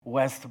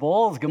West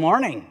Bowles, good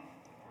morning.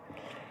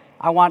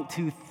 I want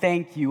to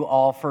thank you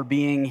all for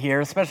being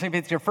here, especially if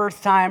it's your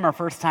first time or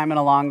first time in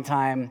a long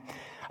time.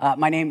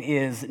 My name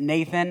is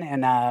Nathan,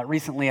 and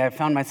recently I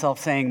found myself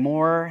saying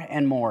more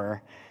and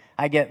more,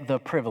 I get the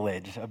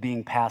privilege of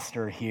being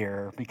pastor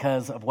here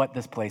because of what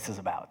this place is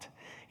about.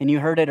 And you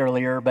heard it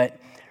earlier, but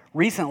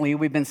recently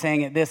we've been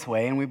saying it this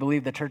way, and we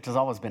believe the church has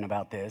always been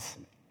about this,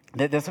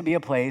 that this would be a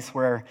place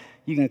where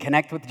you can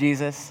connect with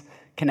Jesus,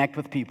 connect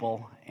with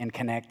people, and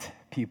connect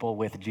people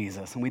with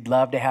Jesus. And we'd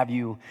love to have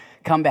you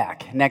come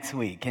back next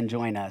week and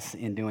join us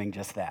in doing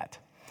just that.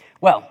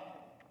 Well,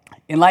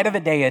 in light of the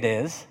day it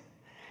is,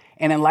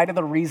 and in light of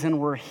the reason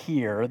we're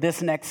here,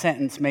 this next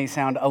sentence may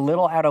sound a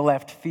little out of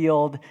left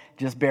field,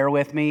 just bear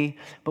with me,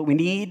 but we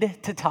need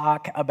to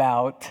talk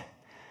about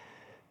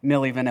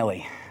Milli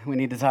Vanilli. We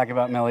need to talk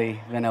about Milli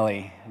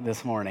Vanilli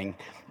this morning.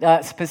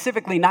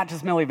 Specifically, not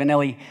just Milli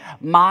Vanilli,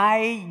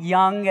 my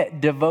young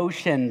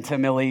devotion to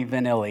Milli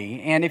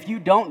Vanilli. And if you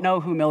don't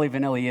know who Milli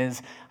Vanilli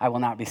is, I will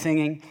not be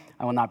singing,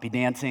 I will not be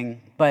dancing,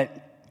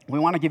 but we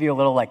want to give you a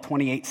little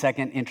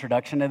 28-second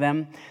introduction to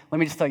them. Let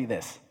me just tell you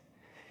this.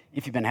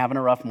 If you've been having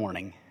a rough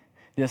morning,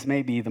 this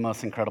may be the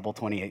most incredible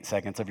 28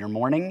 seconds of your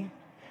morning,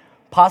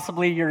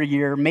 possibly your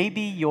year,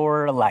 maybe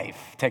your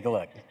life. Take a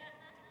look.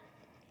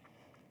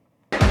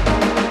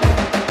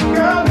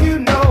 Girl, you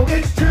know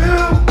it's true.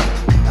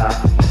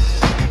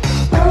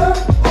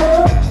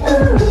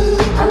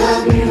 I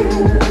love you.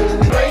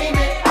 Blame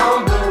it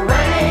on the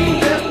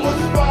rain. It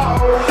was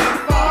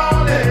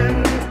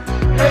falling.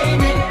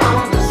 Blame it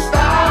on the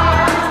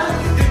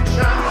stars. It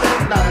shines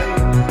at night.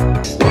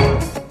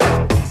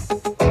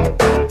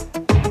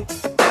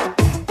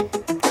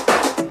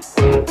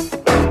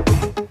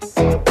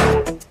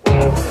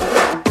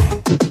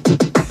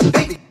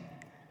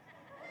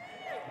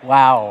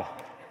 Wow.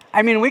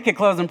 I mean, we could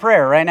close in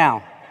prayer right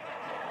now.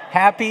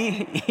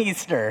 Happy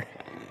Easter.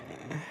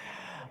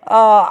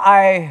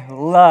 I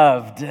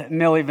loved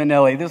Milli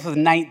Vanilli. This was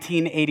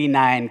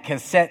 1989.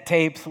 Cassette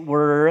tapes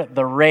were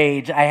the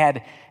rage. I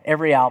had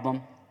every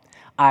album.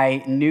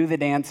 I knew the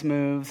dance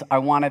moves. I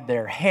wanted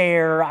their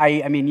hair.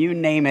 I mean, you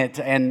name it.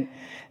 And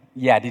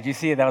yeah, did you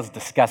see it? That was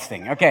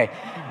disgusting. Okay.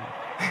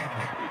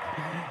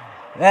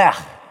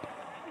 Ugh.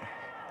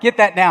 Get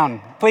that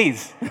down,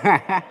 please.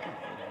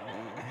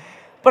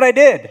 But I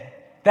did.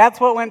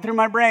 That's what went through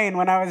my brain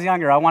when I was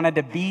younger. I wanted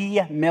to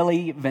be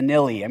Milli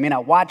Vanilli. I mean, I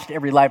watched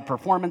every live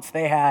performance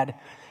they had.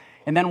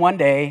 And then one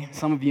day,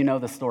 some of you know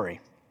the story.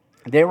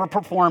 They were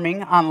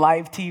performing on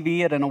live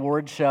TV at an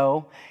award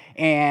show,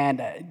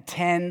 and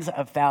tens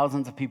of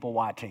thousands of people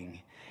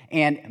watching.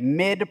 And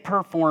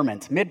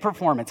mid-performance,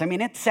 I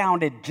mean, it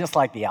sounded just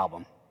like the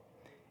album.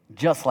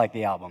 Just like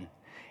the album.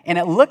 And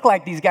it looked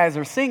like these guys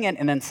are singing,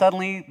 and then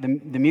suddenly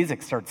the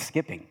music starts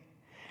skipping.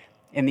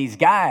 And these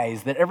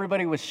guys that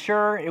everybody was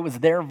sure it was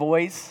their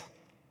voice,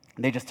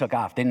 they just took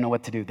off. They didn't know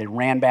what to do. They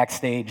ran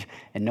backstage,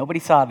 and nobody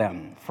saw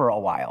them for a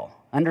while,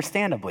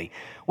 understandably.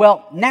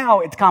 Well, now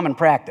it's common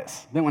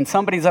practice that when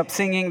somebody's up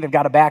singing, they've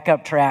got a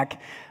backup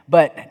track,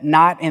 but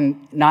not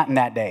in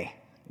that day.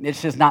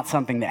 It's just not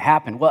something that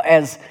happened. Well,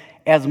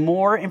 as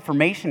more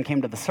information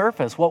came to the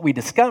surface, what we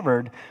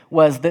discovered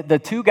was that the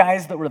two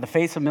guys that were the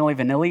face of Milli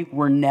Vanilli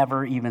were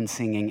never even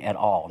singing at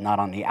all, not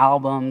on the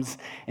albums,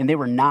 and they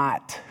were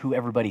not who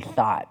everybody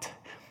thought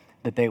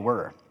that they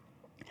were.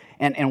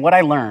 And what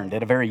I learned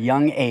at a very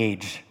young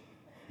age,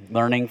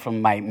 learning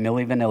from my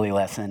Milli Vanilli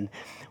lesson,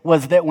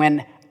 was that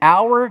when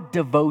our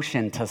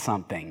devotion to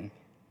something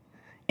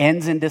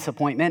ends in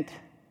disappointment,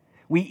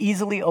 we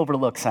easily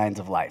overlook signs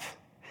of life.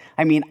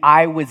 I mean,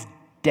 I was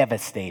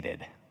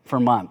devastated for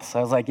months.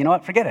 I was like, you know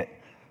what, forget it.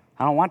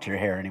 I don't want your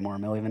hair anymore,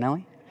 Milli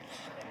Vanilli.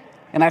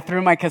 And I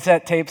threw my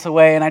cassette tapes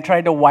away, and I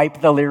tried to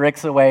wipe the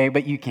lyrics away,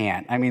 but you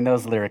can't. I mean,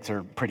 those lyrics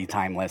are pretty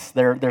timeless.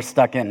 They're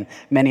stuck in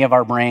many of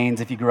our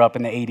brains if you grew up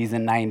in the 80s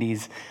and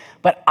 90s.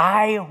 But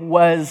I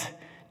was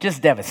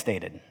just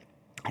devastated.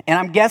 And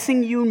I'm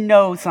guessing you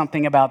know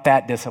something about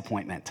that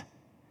disappointment.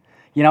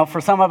 You know, for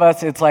some of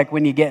us, it's like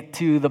when you get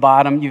to the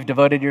bottom, you've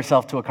devoted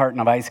yourself to a carton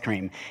of ice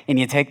cream, and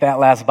you take that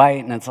last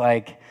bite, and it's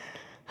like,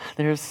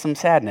 there's some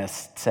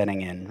sadness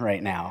setting in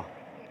right now.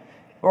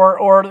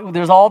 Or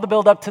there's all the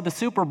build up to the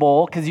Super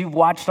Bowl because you've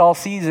watched all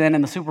season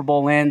and the Super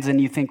Bowl ends and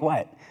you think,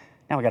 what?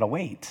 Now we got to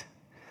wait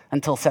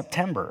until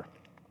September.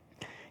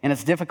 And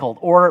it's difficult.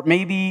 Or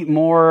maybe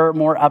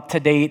more up to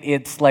date,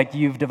 it's like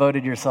you've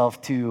devoted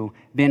yourself to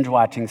binge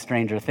watching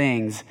Stranger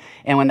Things.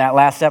 And when that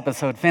last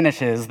episode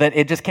finishes, that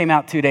it just came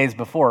out 2 days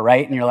before,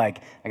 right? And you're like,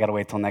 I got to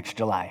wait till next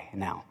July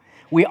now.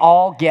 We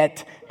all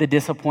get the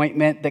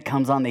disappointment that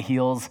comes on the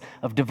heels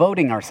of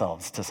devoting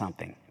ourselves to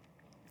something.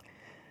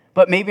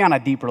 But maybe on a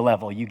deeper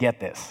level, you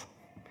get this.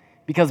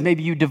 Because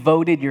maybe you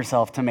devoted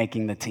yourself to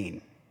making the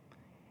team,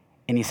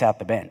 and you sat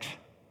the bench.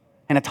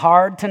 And it's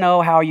hard to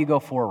know how you go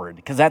forward,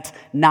 because that's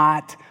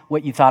not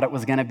what you thought it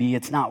was going to be.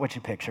 It's not what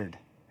you pictured.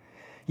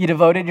 You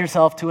devoted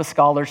yourself to a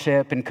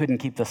scholarship and couldn't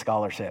keep the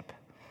scholarship.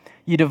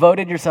 You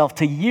devoted yourself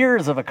to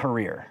years of a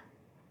career,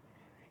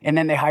 and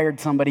then they hired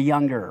somebody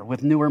younger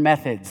with newer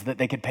methods that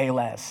they could pay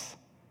less.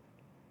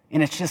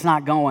 and it's just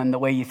not going the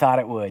way you thought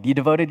it would. You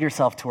devoted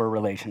yourself to a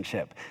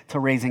relationship, to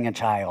raising a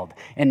child,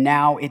 and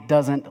now it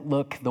doesn't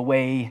look the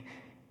way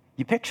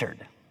you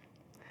pictured.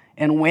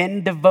 And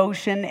when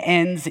devotion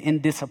ends in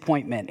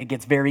disappointment, it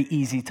gets very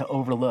easy to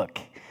overlook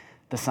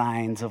the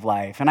signs of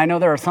life. And I know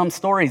there are some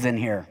stories in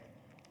here.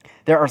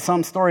 There are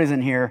some stories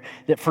in here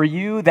that for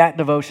you, that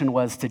devotion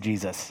was to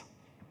Jesus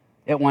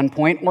at one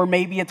point, or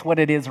maybe it's what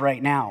it is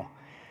right now.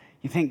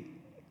 You think,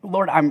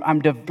 Lord,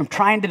 I'm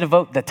trying to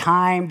devote the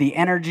time, the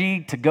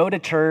energy to go to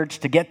church,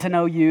 to get to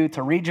know you,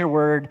 to read your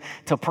word,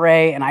 to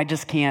pray, and I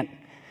can't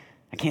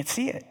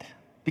see it.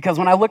 Because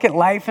when I look at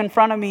life in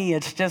front of me,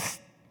 it's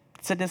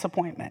a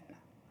disappointment.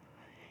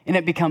 And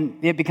it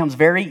becomes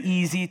very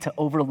easy to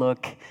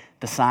overlook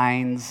the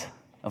signs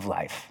of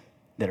life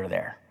that are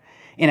there.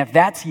 And if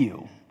that's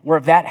you, or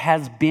if that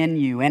has been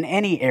you in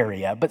any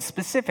area, but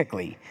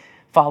specifically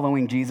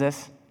following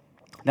Jesus,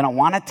 then I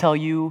want to tell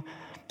you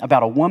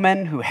about a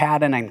woman who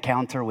had an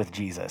encounter with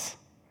Jesus.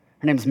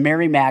 Her name's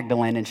Mary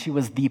Magdalene, and she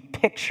was the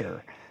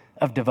picture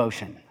of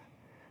devotion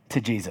to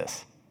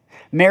Jesus.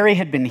 Mary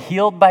had been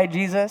healed by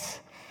Jesus,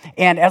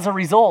 and as a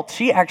result,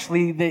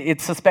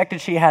 it's suspected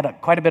she had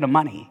quite a bit of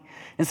money.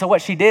 And so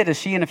what she did is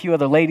she and a few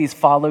other ladies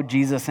followed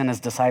Jesus and his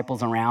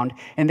disciples around,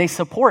 and they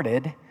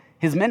supported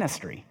his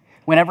ministry.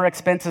 Whenever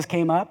expenses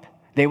came up,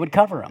 they would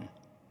cover them.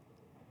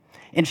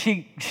 And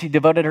she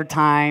devoted her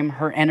time,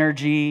 her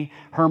energy,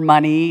 her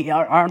money.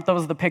 Aren't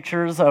those the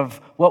pictures of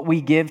what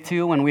we give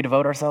to when we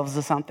devote ourselves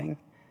to something?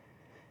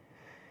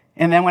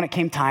 And then when it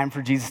came time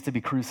for Jesus to be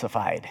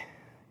crucified,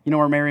 you know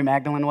where Mary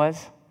Magdalene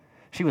was?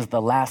 She was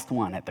the last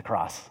one at the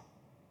cross.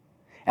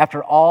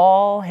 After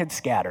all had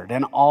scattered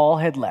and all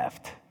had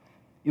left,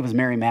 it was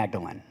Mary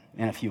Magdalene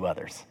and a few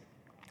others.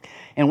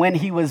 And when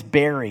he was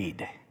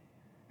buried,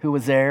 who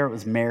was there? It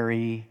was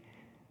Mary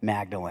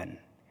Magdalene.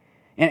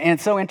 And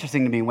it's so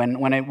interesting to me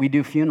when we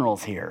do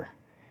funerals here.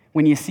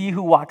 When you see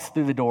who walks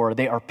through the door,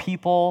 they are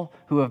people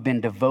who have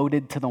been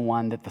devoted to the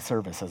one that the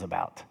service is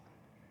about.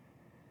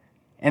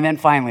 And then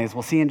finally, as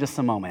we'll see in just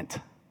a moment,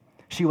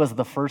 she was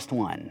the first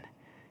one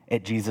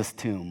at Jesus'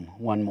 tomb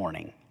one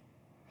morning.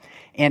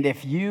 And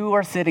if you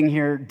are sitting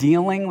here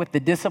dealing with the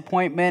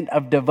disappointment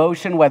of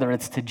devotion, whether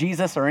it's to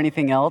Jesus or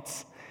anything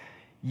else,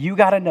 you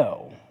got to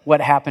know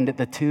what happened at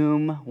the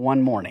tomb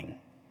one morning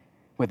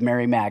with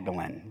Mary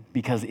Magdalene,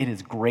 because it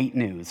is great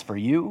news for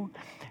you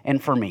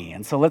and for me.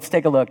 And so let's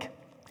take a look.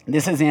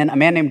 This is a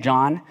man named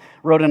John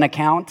wrote an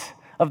account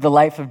of the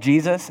life of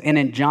Jesus. And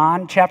in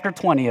John chapter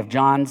 20 of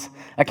John's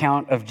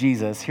account of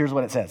Jesus, here's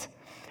what it says.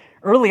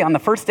 Early on the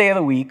first day of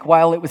the week,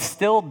 while it was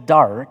still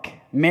dark,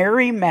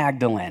 Mary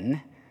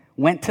Magdalene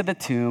went to the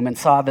tomb and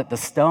saw that the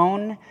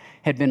stone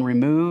had been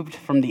removed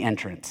from the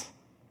entrance.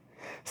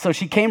 So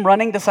she came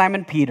running to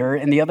Simon Peter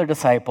and the other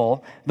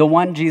disciple, the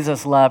one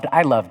Jesus loved.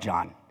 I love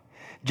John.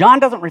 John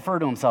doesn't refer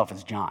to himself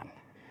as John.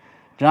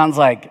 John's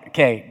like,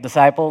 okay,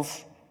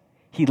 disciples,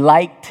 he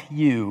liked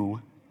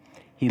you,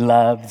 he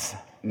loves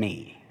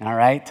me, all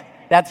right?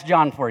 That's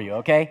John for you,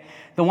 okay?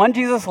 The one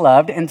Jesus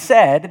loved, and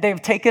said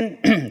they've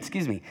taken,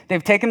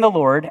 they've taken the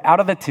Lord out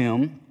of the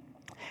tomb,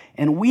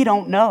 and we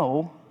don't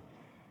know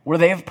where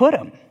they have put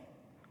him.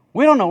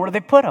 We don't know where they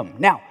put him.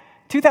 Now,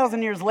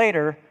 2,000 years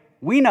later,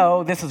 we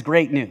know this is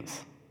great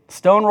news.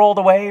 Stone rolled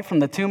away from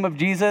the tomb of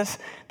Jesus.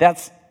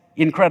 That's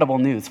incredible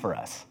news for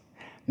us.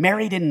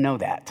 Mary didn't know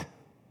that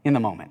in the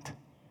moment.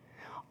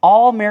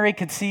 All Mary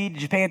could see,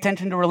 did you pay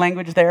attention to her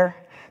language there?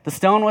 The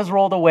stone was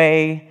rolled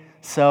away,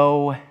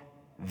 so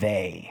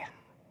they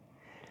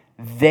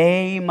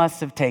must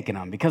have taken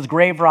him, because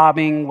grave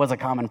robbing was a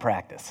common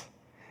practice.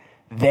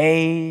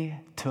 They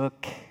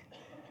took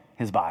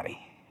his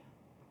body.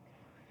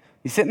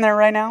 You sitting there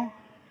right now?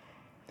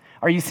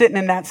 Are you sitting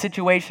in that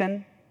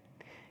situation?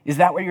 Is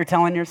that what you're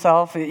telling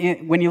yourself?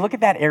 When you look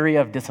at that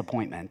area of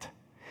disappointment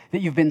that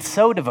you've been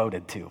so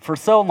devoted to for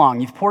so long,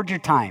 you've poured your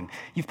time,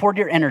 you've poured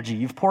your energy,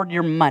 you've poured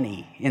your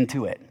money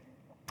into it.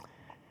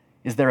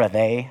 Is there a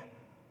they?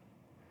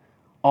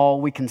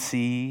 All we can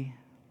see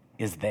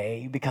is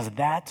they, because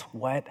that's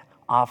what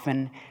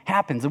often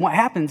happens. And what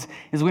happens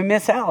is we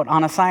miss out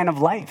on a sign of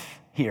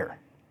life here.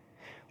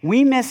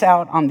 We miss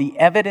out on the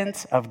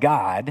evidence of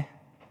God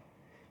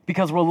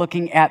because we're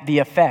looking at the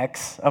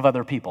effects of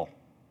other people.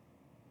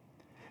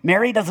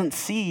 Mary doesn't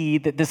see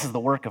that this is the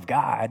work of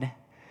God.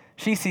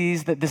 She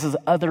sees that this is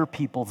other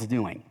people's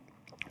doing.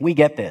 We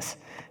get this.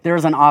 There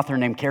is an author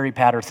named Kerry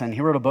Patterson.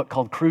 He wrote a book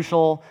called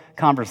Crucial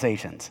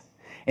Conversations.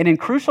 And in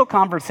Crucial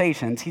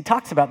Conversations, he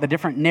talks about the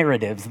different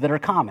narratives that are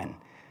common,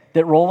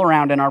 that roll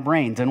around in our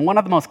brains. And one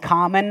of the most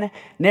common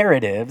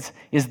narratives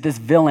is this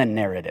villain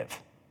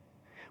narrative,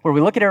 where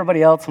we look at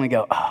everybody else and we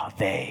go, oh,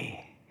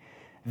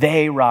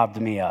 they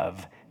robbed me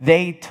of,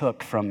 they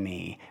took from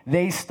me,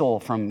 they stole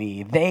from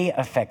me, they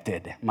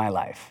affected my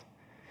life.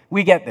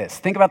 We get this.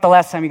 Think about the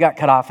last time you got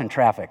cut off in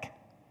traffic.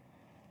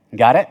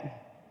 Got it?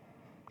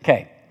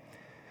 Okay.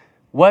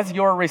 Was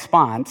your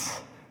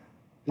response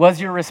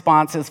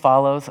as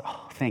follows?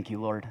 Oh, thank you,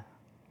 Lord.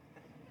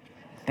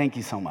 Thank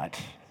you so much.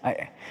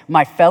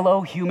 My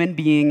fellow human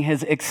being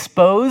has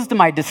exposed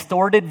my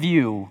distorted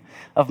view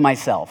of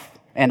myself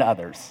and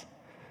others.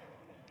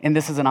 And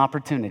this is an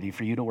opportunity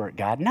for you to work,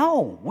 God.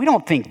 No, we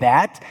don't think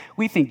that.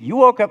 We think you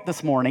woke up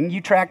this morning,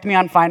 you tracked me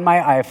on Find My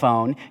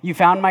iPhone, you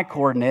found my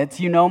coordinates,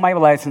 you know my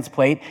license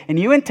plate, and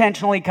you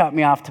intentionally cut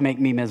me off to make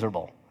me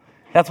miserable.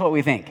 That's what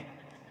we think.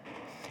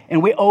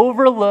 And we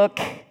overlook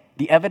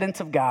the evidence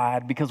of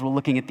God because we're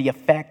looking at the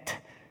effect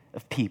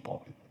of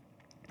people.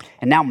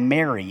 And now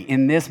Mary,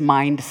 in this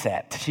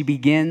mindset, she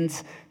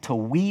begins to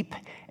weep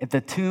at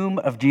the tomb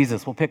of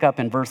Jesus. We'll pick up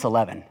in verse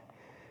 11.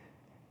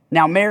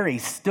 Now Mary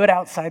stood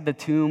outside the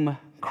tomb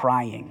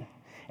crying.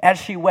 As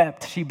she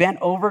wept, she bent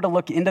over to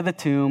look into the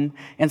tomb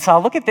and saw,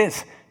 look at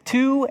this,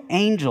 2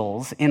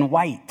 angels in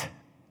white.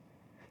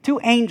 2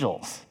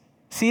 angels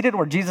seated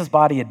where Jesus'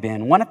 body had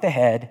been, one at the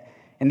head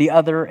and the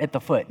other at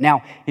the foot.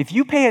 Now, if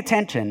you pay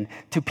attention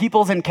to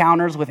people's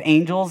encounters with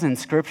angels in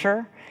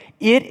Scripture,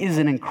 it is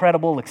an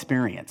incredible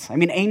experience. I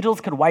mean, angels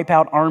could wipe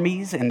out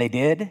armies, and they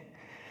did.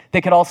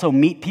 They could also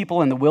meet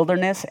people in the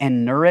wilderness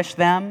and nourish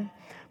them.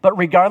 But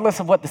regardless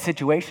of what the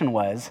situation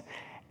was,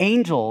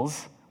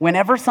 angels,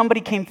 whenever somebody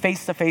came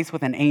face to face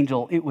with an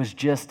angel, it was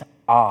just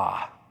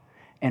awe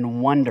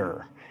and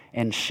wonder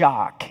and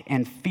shock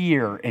and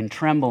fear and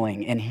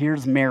trembling. And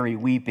here's Mary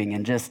weeping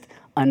and just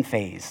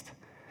unfazed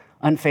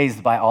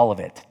by all of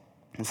it.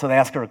 And so they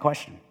ask her a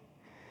question.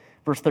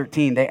 Verse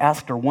 13, they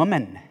asked her,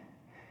 woman,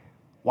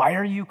 why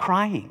are you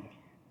crying?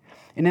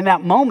 And in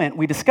that moment,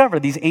 we discover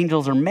these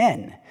angels are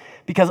men,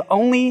 because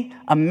only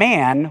a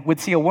man would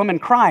see a woman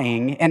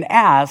crying and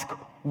ask,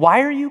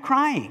 why are you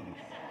crying?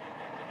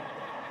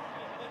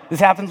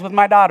 This happens with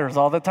my daughters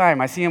all the time.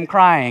 I see them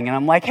crying, and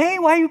I'm like, hey,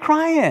 why are you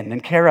crying?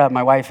 And Kara,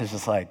 my wife, is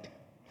just like,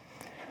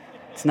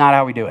 it's not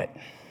how we do it.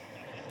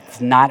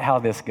 It's not how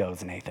this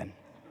goes, Nathan.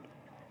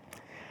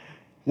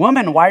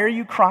 Woman, why are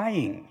you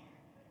crying?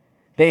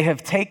 They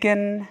have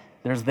taken,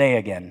 there's they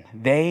again.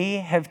 They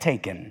have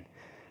taken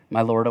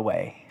my Lord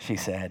away, she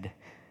said,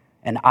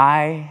 and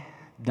I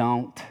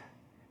don't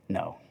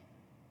know.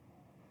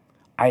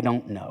 I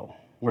don't know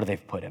where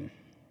they've put him.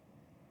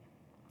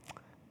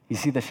 You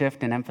see the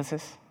shift in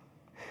emphasis?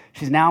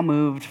 She's now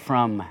moved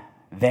from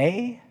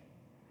they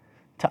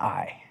to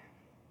I.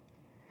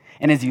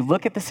 And as you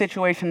look at the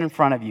situation in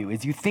front of you,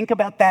 as you think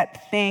about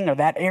that thing or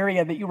that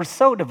area that you were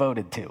so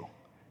devoted to,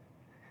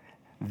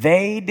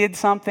 they did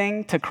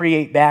something to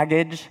create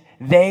baggage.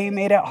 They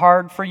made it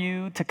hard for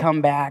you to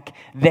come back.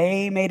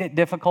 They made it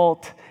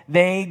difficult.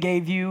 They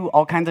gave you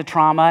all kinds of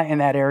trauma in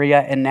that area,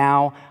 and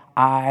now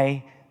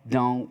I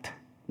don't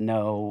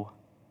know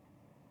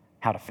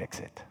how to fix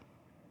it.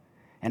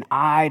 And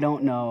I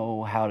don't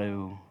know how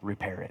to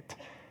repair it.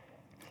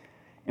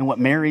 And what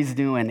Mary's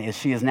doing is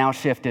she has now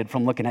shifted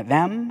from looking at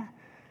them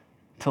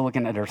to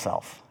looking at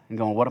herself and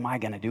going, what am I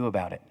going to do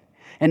about it?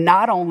 And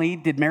not only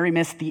did Mary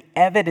miss the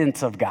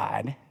evidence of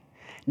God,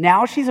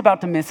 now she's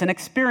about to miss an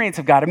experience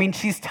of God. I mean,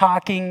 she's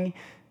talking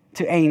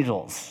to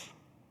angels.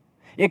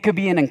 It could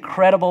be an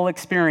incredible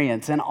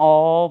experience, and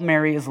all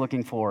Mary is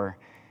looking for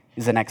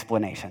is an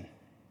explanation.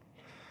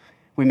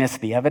 We miss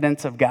the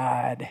evidence of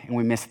God, and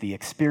we miss the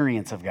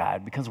experience of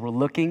God because we're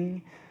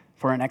looking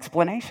for an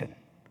explanation.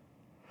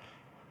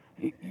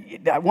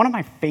 One of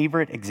my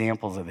favorite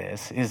examples of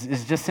this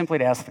is just simply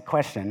to ask the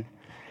question,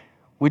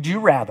 would you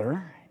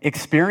rather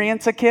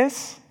experience a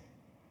kiss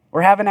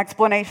or have an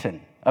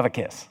explanation of a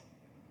kiss?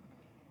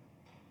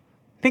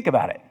 Think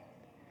about it.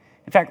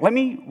 In fact, let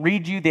me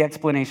read you the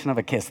explanation of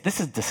a kiss. This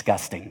is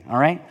disgusting, all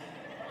right?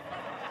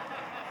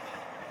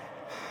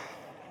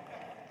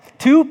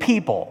 2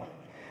 people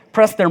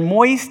press their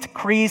moist,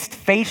 creased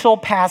facial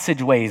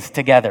passageways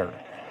together.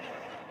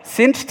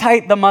 Cinch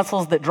tight the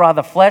muscles that draw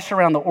the flesh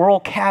around the oral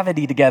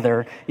cavity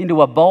together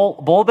into a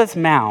bulbous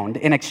mound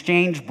and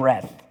exchange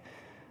breath,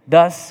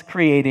 thus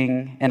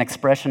creating an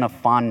expression of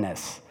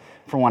fondness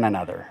for one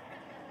another.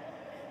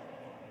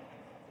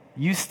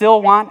 You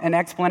still want an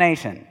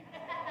explanation?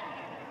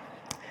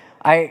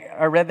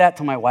 I read that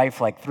to my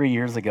wife like 3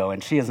 years ago,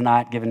 and she has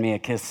not given me a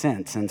kiss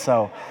since. And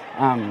so,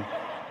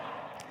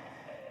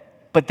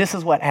 but this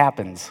is what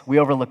happens. We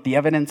overlook the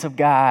evidence of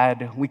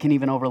God. We can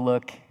even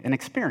overlook an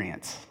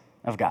experience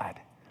of God.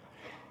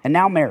 And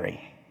now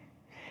Mary,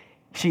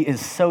 she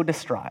is so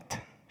distraught.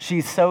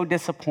 She's so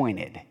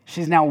disappointed.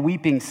 She's now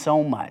weeping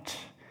so much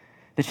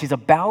that she's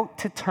about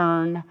to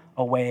turn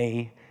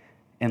away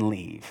and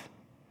leave.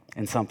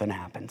 And something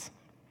happens.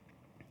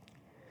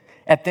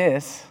 At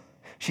this,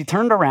 she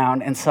turned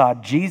around and saw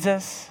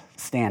Jesus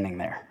standing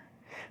there.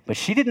 But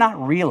she did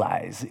not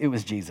realize it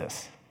was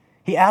Jesus.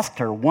 He asked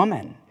her,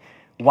 woman,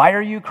 why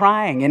are you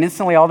crying? And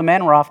instantly all the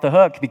men were off the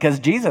hook because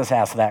Jesus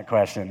asked that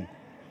question.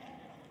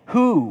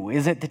 Who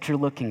is it that you're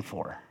looking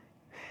for?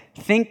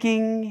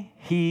 Thinking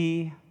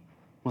he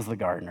was the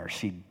gardener.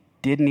 She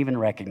didn't even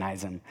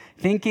recognize him.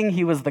 Thinking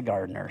he was the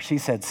gardener, she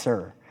said,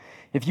 sir,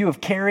 if you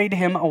have carried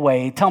him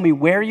away, tell me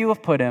where you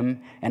have put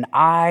him, and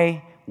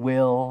I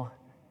will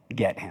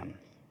get him.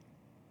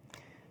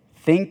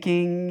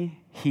 Thinking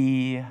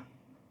he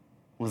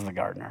was the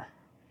gardener.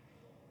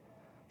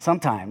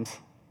 Sometimes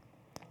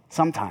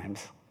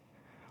sometimes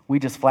we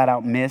just flat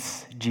out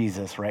miss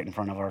Jesus right in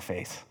front of our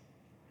face,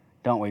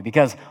 don't we?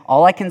 Because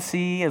all I can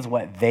see is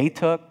what they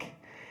took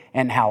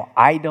and how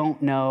I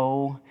don't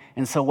know.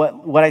 And so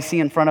what I see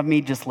in front of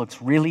me just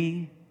looks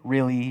really,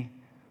 really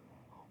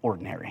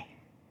ordinary.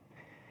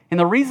 And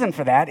the reason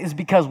for that is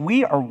because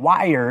we are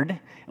wired,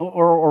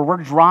 or we're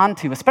drawn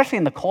to, especially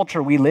in the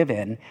culture we live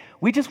in,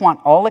 we just want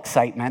all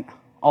excitement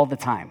all the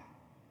time.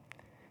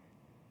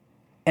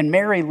 And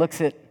Mary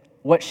looks at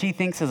what she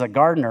thinks is a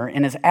gardener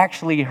and is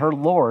actually her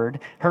Lord,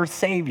 her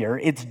Savior.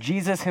 It's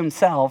Jesus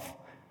himself,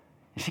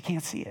 and she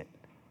can't see it.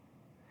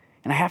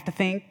 And I have to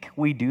think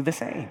we do the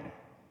same.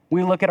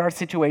 We look at our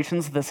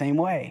situations the same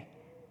way.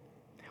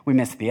 We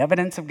miss the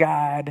evidence of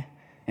God,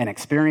 an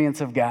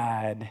experience of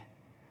God,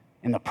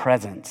 and the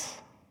presence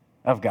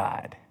of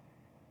God.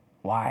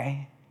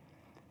 Why?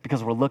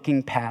 Because we're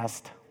looking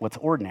past what's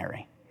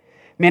ordinary.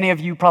 Many of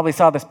you probably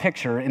saw this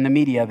picture in the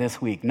media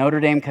this week, Notre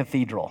Dame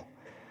Cathedral.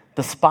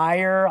 The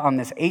spire on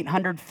this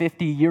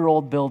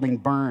 850-year-old building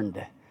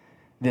burned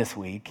this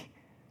week,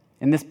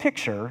 and this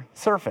picture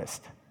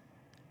surfaced.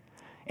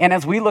 And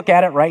as we look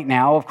at it right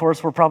now, of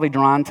course, we're probably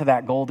drawn to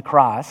that gold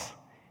cross,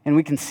 and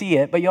we can see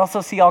it, but you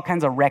also see all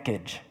kinds of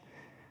wreckage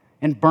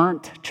and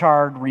burnt,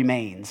 charred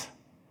remains.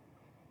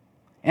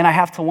 And I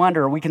have to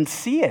wonder, we can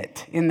see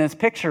it in this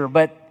picture,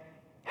 but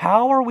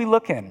how are we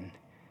looking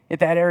at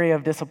that area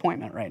of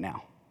disappointment right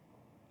now?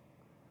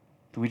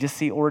 Do we just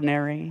see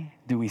ordinary?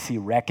 Do we see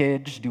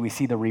wreckage? Do we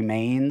see the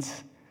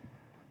remains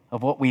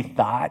of what we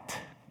thought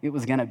it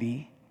was going to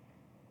be?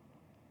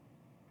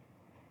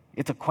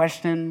 It's a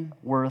question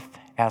worth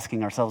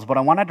asking ourselves, but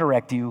I want to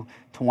direct you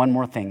to one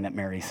more thing that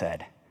Mary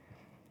said.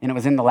 And it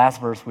was in the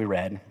last verse we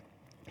read.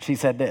 She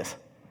said this,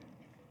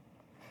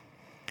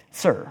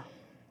 "Sir,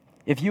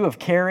 if you have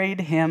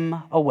carried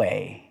him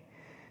away,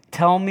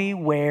 tell me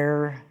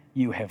where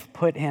you have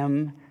put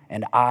him,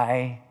 and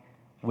I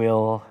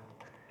will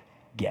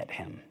get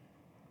him."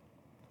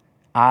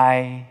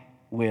 I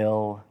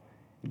will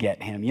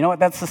get him. You know what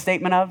that's the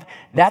statement of?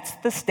 That's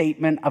the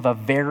statement of a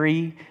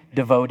very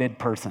devoted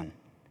person.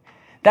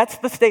 That's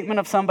the statement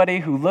of somebody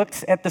who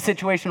looks at the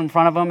situation in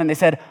front of them and they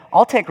said,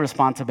 I'll take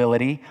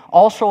responsibility,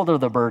 I'll shoulder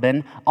the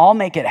burden, I'll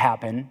make it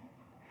happen.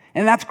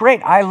 And that's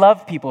great. I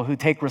love people who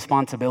take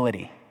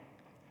responsibility.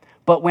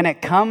 But when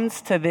it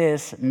comes to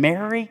this,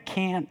 Mary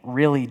can't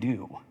really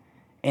do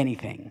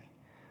anything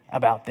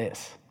about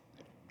this.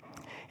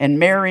 And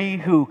Mary,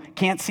 who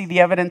can't see the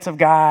evidence of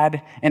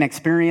God, an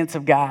experience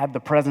of God, the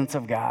presence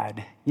of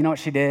God, you know what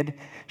she did?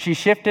 She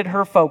shifted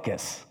her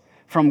focus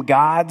from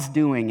God's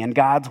doing and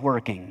God's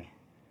working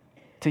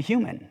to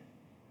human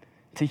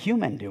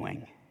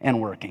doing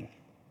and working.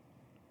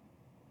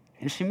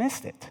 And she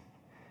missed it.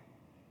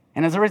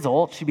 And as a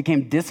result, she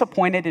became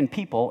disappointed in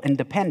people and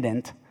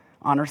dependent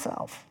on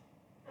herself.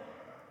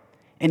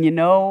 And you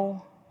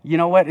know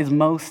what is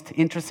most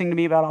interesting to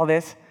me about all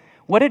this?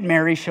 What did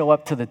Mary show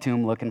up to the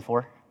tomb looking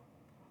for?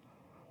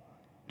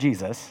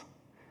 Jesus.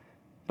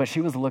 But she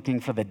was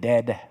looking for the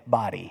dead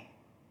body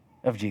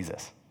of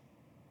Jesus.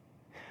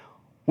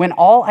 When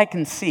all I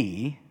can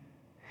see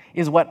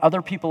is what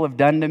other people have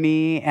done to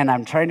me, and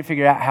I'm trying to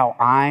figure out how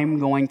I'm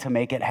going to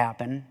make it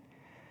happen,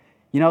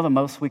 you know the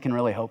most we can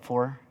really hope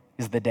for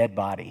is the dead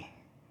body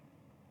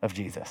of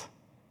Jesus.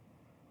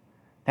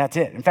 That's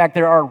it. In fact,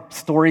 there are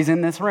stories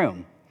in this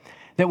room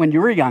that when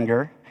you were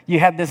younger, you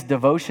had this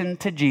devotion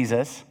to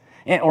Jesus,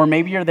 or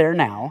maybe you're there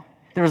now,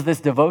 there was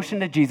this devotion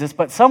to Jesus,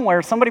 but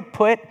somewhere somebody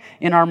put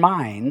in our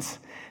minds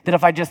that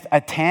if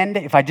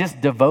I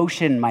just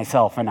devotion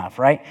myself enough,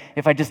 right?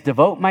 If I just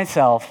devote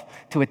myself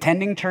to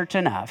attending church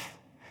enough,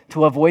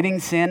 to avoiding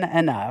sin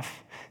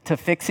enough, to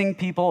fixing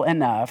people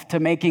enough,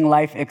 to making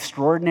life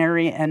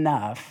extraordinary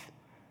enough,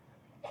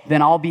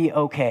 then I'll be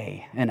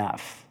okay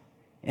enough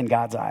in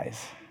God's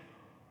eyes.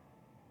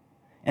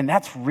 And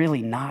that's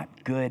really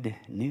not good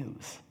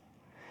news.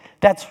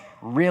 That's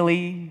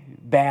really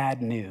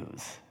bad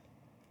news.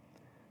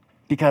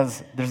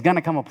 Because there's going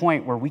to come a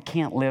point where we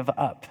can't live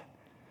up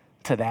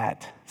to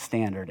that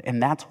standard.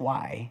 And that's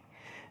why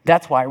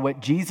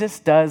what Jesus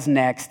does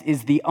next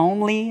is the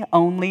only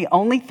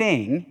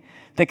thing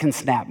that can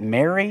snap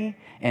Mary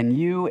and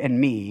you and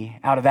me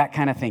out of that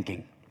kind of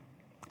thinking.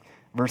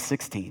 Verse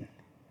 16,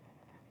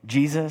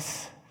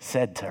 Jesus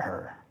said to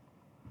her,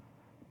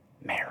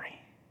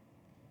 Mary.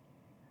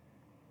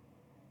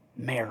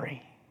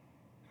 Mary.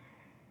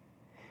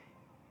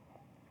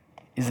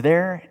 Is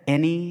there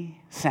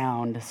any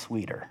sound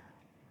sweeter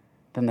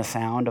than the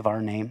sound of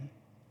our name?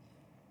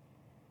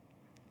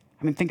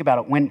 I mean, think about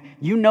it. When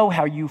you know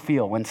how you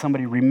feel when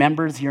somebody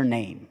remembers your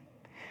name,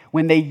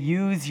 when they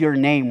use your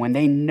name, when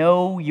they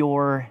know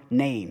your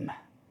name.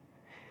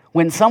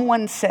 When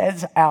someone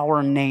says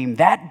our name,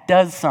 that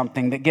does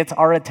something that gets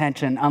our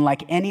attention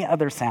unlike any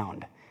other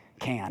sound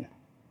can.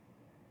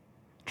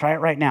 Try it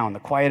right now in the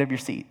quiet of your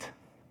seat.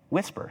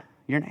 Whisper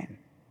your name.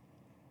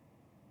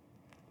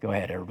 Go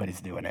ahead,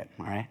 everybody's doing it,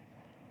 all right?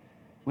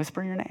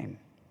 Whisper your name.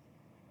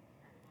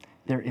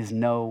 There is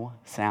no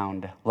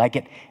sound like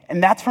it.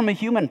 And that's from a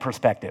human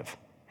perspective.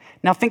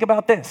 Now think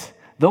about this.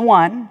 The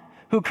one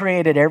who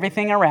created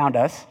everything around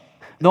us,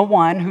 the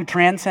one who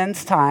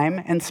transcends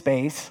time and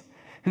space,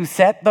 who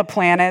set the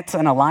planets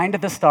and aligned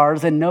the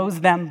stars and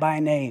knows them by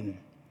name.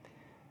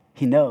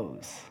 He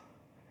knows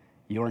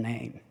your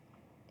name.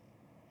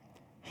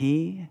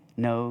 He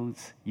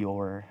knows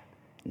your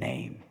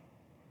name.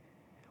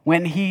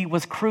 When he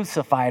was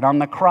crucified on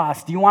the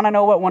cross, do you want to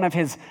know what one of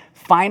his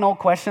final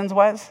questions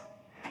was?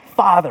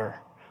 Father,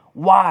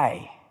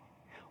 why?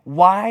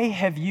 Why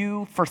have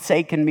you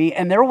forsaken me?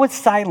 And there was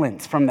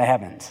silence from the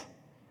heavens.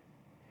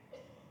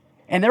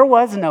 And there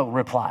was no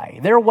reply.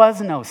 There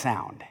was no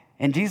sound.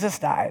 And Jesus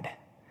died.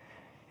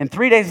 And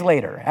 3 days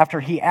later, after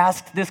he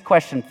asked this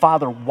question,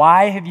 Father,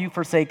 why have you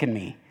forsaken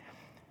me?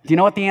 Do you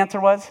know what the answer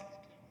was?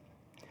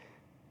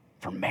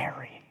 For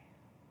Mary.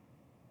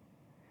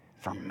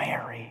 For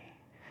Mary.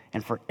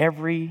 And for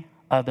every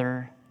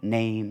other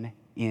name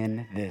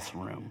in this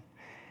room.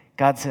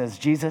 God says,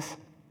 Jesus,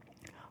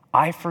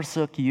 I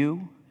forsook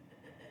you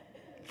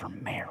for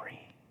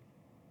Mary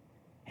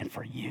and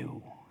for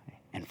you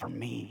and for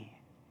me.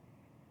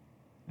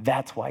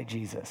 That's why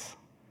Jesus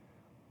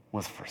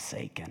was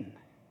forsaken.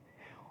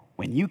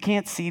 When you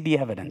can't see the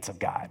evidence of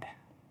God,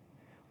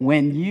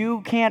 when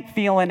you can't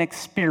feel an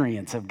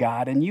experience of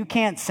God and you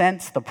can't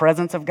sense the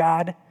presence of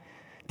God,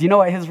 do you know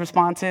what his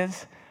response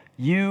is?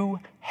 You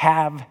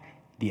have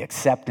the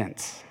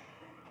acceptance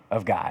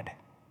of God.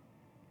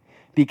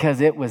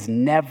 Because it was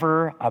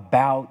never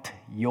about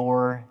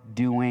your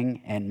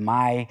doing and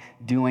my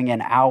doing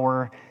and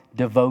our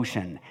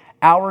devotion.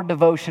 Our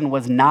devotion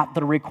was not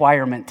the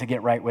requirement to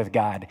get right with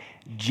God.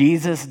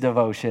 Jesus'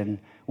 devotion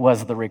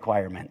was the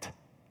requirement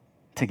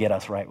to get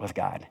us right with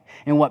God.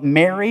 And what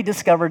Mary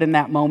discovered in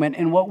that moment,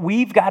 and what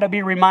we've got to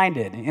be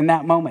reminded in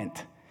that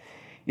moment,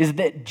 is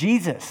that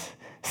Jesus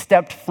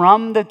stepped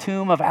from the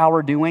tomb of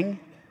our doing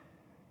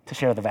to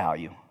share the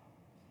value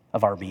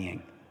of our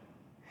being.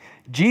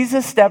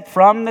 Jesus stepped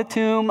from the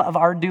tomb of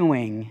our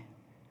doing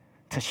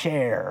to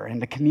share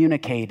and to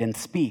communicate and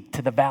speak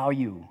to the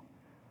value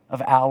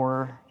of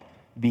our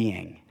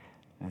being.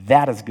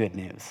 That is good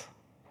news.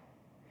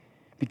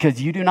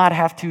 Because you do not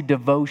have to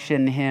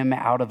devotion him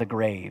out of the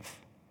grave.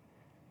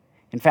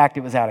 In fact,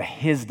 it was out of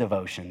his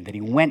devotion that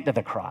he went to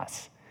the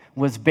cross,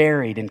 was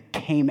buried, and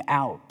came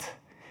out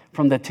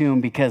from the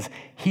tomb because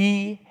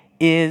he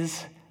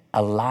is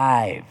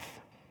alive.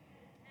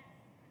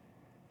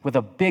 With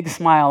a big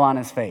smile on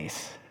his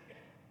face,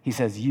 he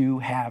says, you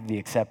have the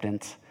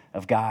acceptance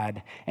of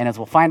God. And as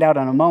we'll find out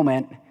in a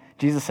moment,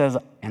 Jesus says,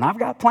 and I've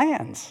got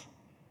plans.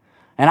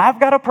 And I've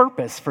got a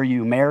purpose for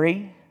you,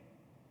 Mary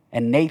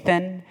and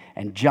Nathan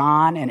and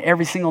John and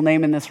every single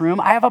name in this room.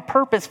 I have a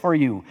purpose for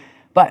you.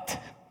 But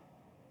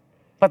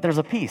there's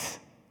a piece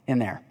in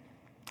there.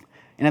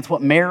 And it's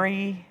what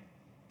Mary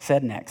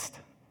said next.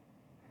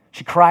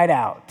 She cried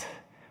out,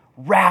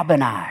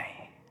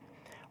 Rabboni,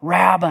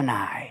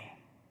 Rabboni.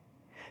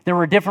 There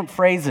were different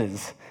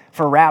phrases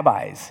for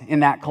rabbis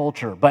in that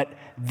culture, but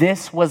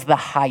this was the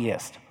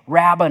highest,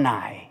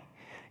 Rabboni.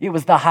 It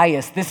was the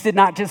highest. This did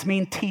not just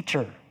mean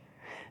teacher.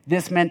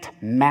 This meant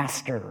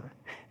master.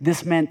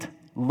 This meant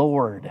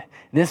Lord.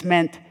 This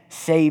meant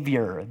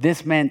Savior.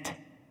 This meant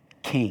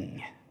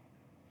King.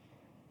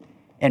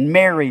 And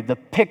Mary, the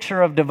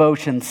picture of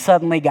devotion,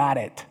 suddenly got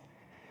it.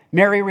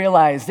 Mary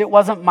realized it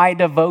wasn't my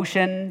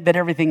devotion that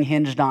everything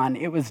hinged on.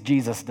 It was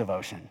Jesus'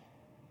 devotion.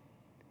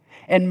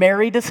 And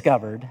Mary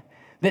discovered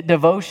that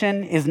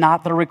devotion is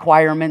not the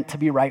requirement to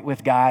be right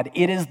with God.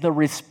 It is the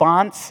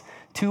response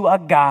to a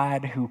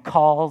God who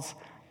calls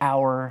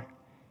our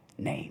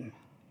name.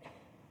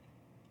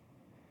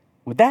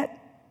 Would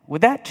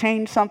that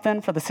change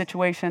something for the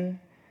situation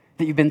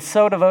that you've been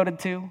so devoted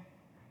to,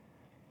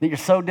 that you're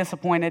so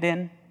disappointed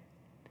in?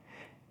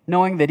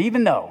 Knowing that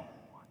even though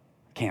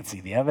I can't see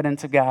the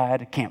evidence of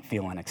God, can't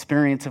feel an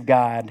experience of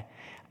God,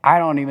 I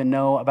don't even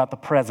know about the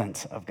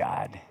presence of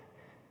God.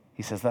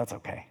 He says, that's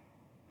okay.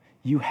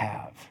 You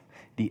have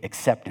the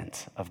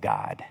acceptance of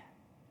God.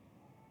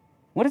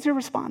 What is your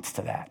response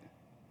to that?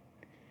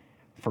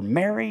 For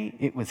Mary,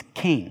 it was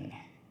King,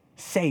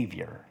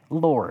 Savior,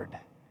 Lord.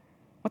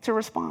 What's your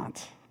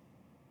response?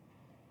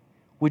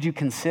 Would you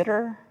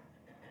consider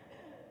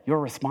your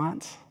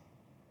response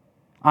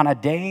on a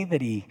day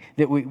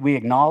that we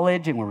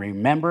acknowledge and we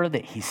remember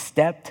that he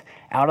stepped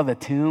out of the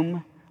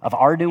tomb of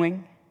our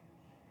doing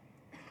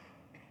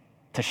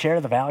to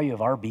share the value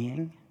of our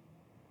being?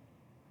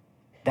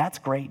 That's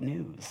great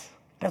news.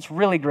 That's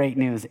really great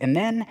news. And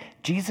then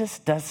Jesus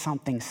does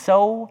something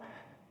so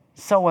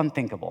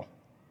unthinkable.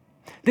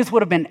 This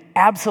would have been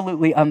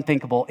absolutely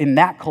unthinkable in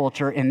that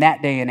culture, in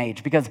that day and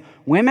age, because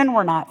women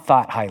were not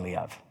thought highly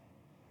of.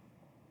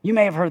 You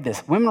may have heard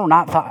this. Women were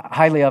not thought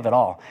highly of at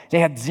all. They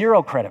had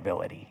zero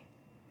credibility.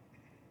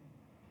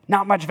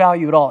 Not much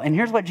value at all. And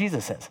here's what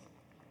Jesus says.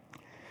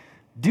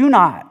 Do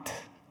not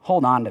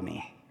hold on to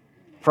me,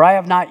 for I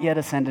have not yet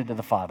ascended to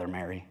the Father,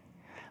 Mary.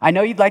 I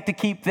know you'd like to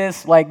keep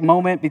this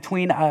moment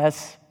between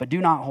us, but do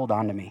not hold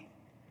on to me.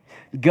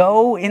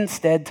 Go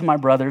instead to my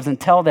brothers and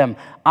tell them,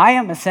 I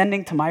am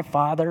ascending to my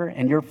Father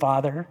and your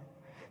Father,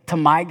 to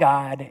my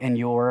God and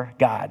your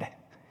God.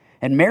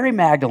 And Mary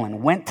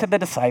Magdalene went to the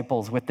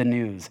disciples with the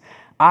news,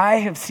 "I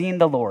have seen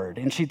the Lord."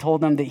 And she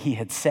told them that he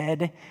had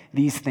said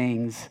these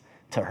things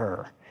to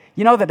her.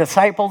 You know, the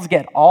disciples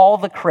get all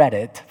the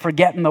credit for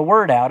getting the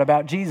word out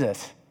about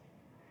Jesus.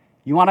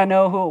 You want to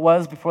know who it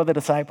was before the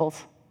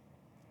disciples?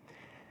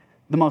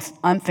 The most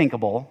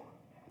unthinkable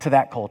to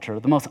that culture,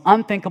 the most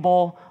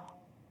unthinkable,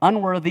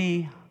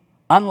 unworthy,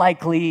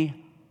 unlikely,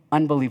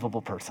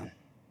 unbelievable person.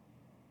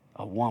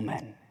 A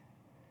woman,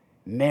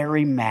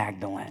 Mary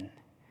Magdalene.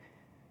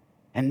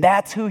 And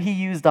that's who he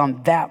used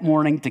on that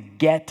morning to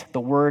get the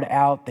word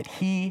out that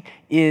he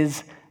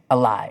is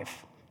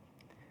alive.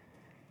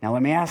 Now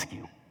let me ask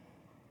you,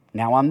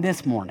 now on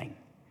this morning,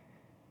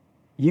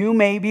 you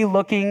may be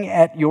looking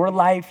at your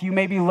life, you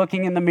may be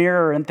looking in the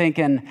mirror and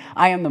thinking,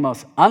 I am the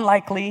most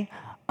unlikely,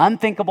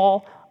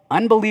 unthinkable,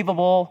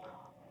 unbelievable,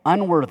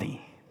 unworthy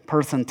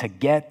person to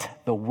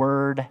get the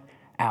word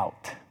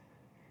out.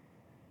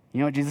 You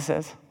know what Jesus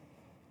says?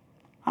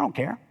 I don't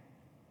care.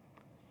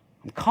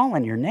 I'm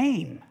calling your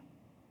name.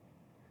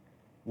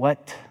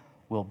 What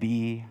will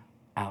be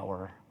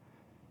our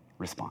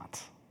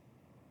response?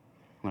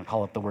 I'm going to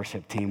call up the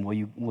worship team.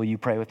 Will you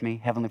pray with me?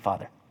 Heavenly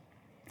Father,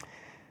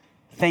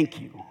 thank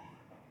you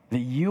that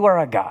you are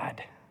a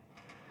God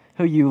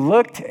who you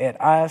looked at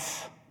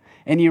us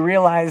and you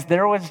realized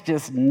there was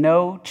just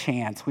no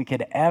chance we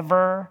could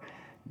ever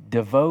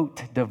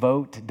devote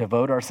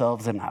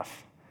ourselves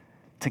enough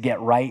to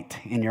get right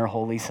in your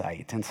holy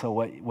sight. And so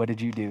what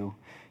did you do?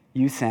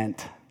 You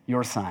sent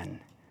your Son.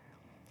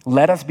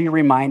 Let us be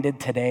reminded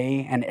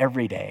today and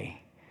every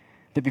day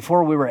that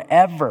before we were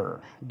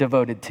ever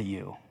devoted to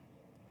you,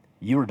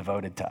 you were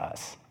devoted to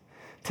us,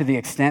 to the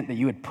extent that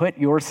you would put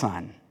your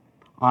Son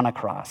on a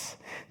cross,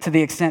 to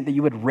the extent that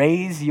you would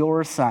raise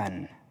your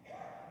Son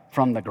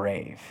from the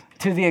grave,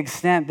 to the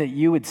extent that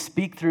you would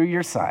speak through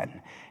your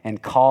Son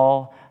and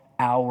call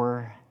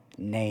our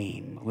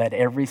name. Let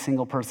every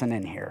single person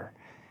in here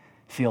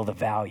feel the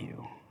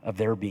value of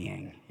their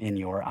being in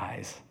your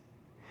eyes.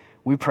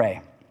 We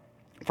pray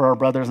for our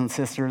brothers and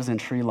sisters in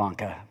Sri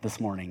Lanka this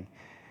morning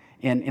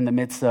in the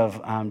midst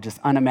of just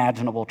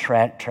unimaginable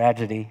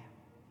tragedy.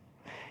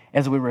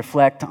 As we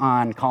reflect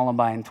on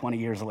Columbine 20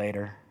 years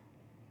later,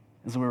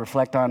 as we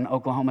reflect on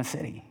Oklahoma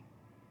City,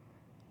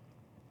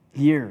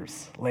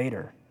 years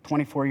later,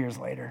 24 years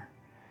later,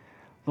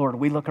 Lord,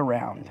 we look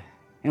around,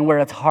 and where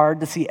it's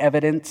hard to see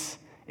evidence,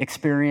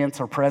 experience,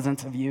 or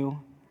presence of you,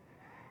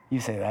 you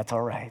say, that's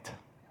all right.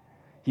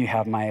 You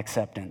have my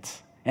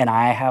acceptance, and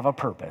I have a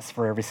purpose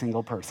for every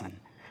single person.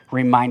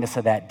 Remind us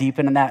of that,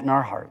 deepen that in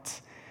our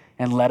hearts,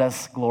 and let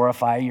us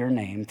glorify your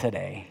name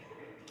today.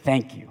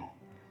 Thank you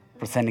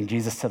for sending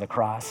Jesus to the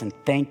cross, and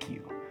thank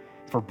you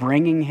for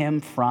bringing him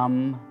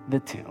from the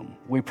tomb.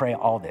 We pray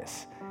all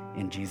this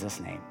in Jesus'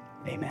 name.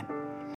 Amen.